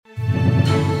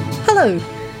Hello!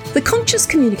 The Conscious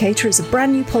Communicator is a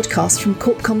brand new podcast from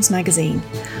CorpComms magazine.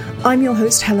 I'm your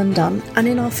host Helen Dunn, and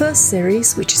in our first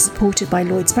series, which is supported by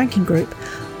Lloyds Banking Group,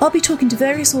 I'll be talking to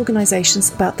various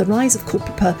organisations about the rise of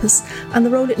corporate purpose and the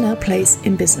role it now plays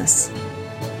in business.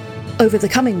 Over the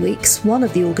coming weeks, one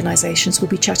of the organisations we'll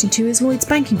be chatting to is Lloyds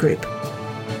Banking Group.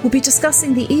 We'll be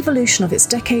discussing the evolution of its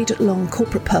decade-long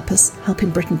corporate purpose,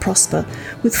 helping Britain prosper,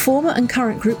 with former and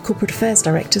current Group Corporate Affairs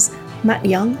Directors Matt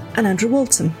Young and Andrew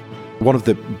Walton. One of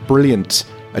the brilliant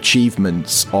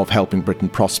achievements of helping Britain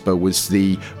prosper was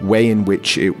the way in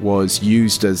which it was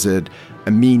used as a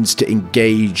means to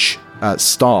engage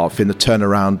staff in the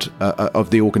turnaround of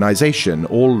the organisation.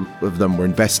 All of them were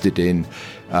invested in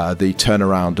the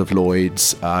turnaround of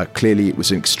Lloyds. Clearly, it was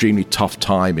an extremely tough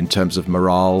time in terms of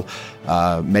morale.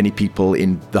 Many people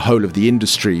in the whole of the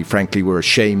industry, frankly, were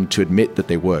ashamed to admit that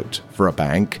they worked for a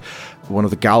bank. One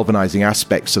of the galvanizing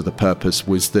aspects of the purpose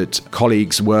was that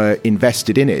colleagues were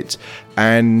invested in it,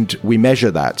 and we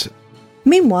measure that.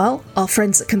 Meanwhile, our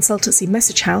friends at consultancy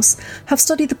Message House have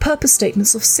studied the purpose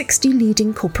statements of 60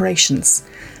 leading corporations.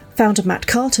 Founder Matt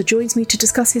Carter joins me to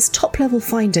discuss his top-level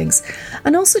findings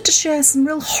and also to share some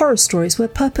real horror stories where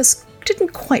purpose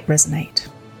didn't quite resonate.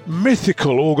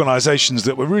 Mythical organisations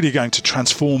that were really going to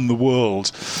transform the world.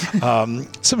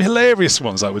 Some hilarious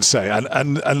ones, I would say.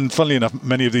 And funnily enough,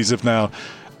 many of these have now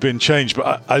been changed.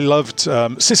 But I loved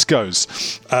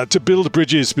Cisco's to build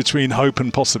bridges between hope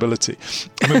and possibility.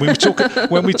 I mean,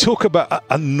 when we talk about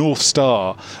a North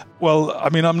Star, well, I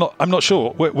mean, I'm not sure.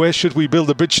 Where should we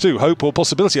build a bridge to? Hope or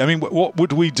possibility? I mean, what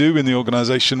would we do in the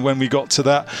organisation when we got to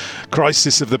that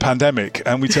crisis of the pandemic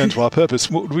and we turned to our purpose?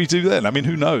 What would we do then? I mean,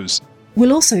 who knows?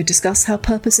 We'll also discuss how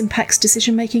purpose impacts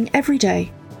decision-making every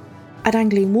day. At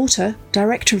Anglian Water,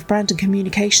 Director of Brand and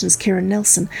Communications Kieran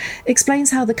Nelson explains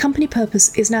how the company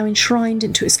purpose is now enshrined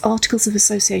into its Articles of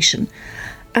Association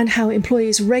and how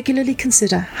employees regularly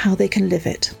consider how they can live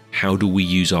it. How do we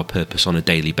use our purpose on a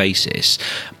daily basis?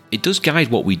 It does guide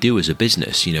what we do as a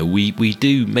business. You know, we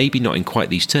do, maybe not in quite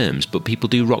these terms, but people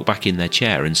do rock back in their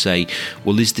chair and say,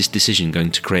 well, is this decision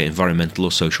going to create environmental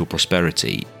or social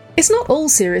prosperity? It's not all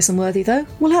serious and worthy, though.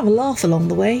 We'll have a laugh along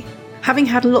the way. Having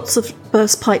had lots of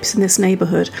burst pipes in this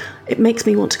neighbourhood, it makes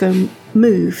me want to go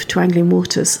move to Anglian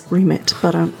Water's remit,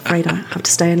 but I'm afraid I have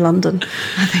to stay in London,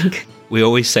 I think. We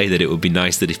always say that it would be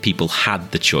nice that if people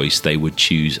had the choice, they would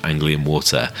choose Anglian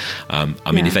Water.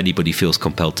 I mean, if anybody feels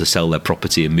compelled to sell their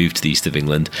property and move to the east of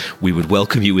England, we would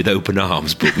welcome you with open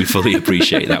arms, but we fully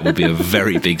appreciate that would be a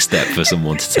very big step for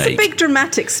someone to take. It's a big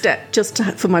dramatic step just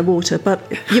for my water, but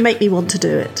you make me want to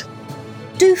do it.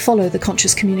 Do follow the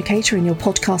Conscious Communicator in your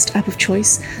podcast app of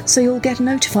choice so you'll get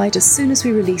notified as soon as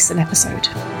we release an episode.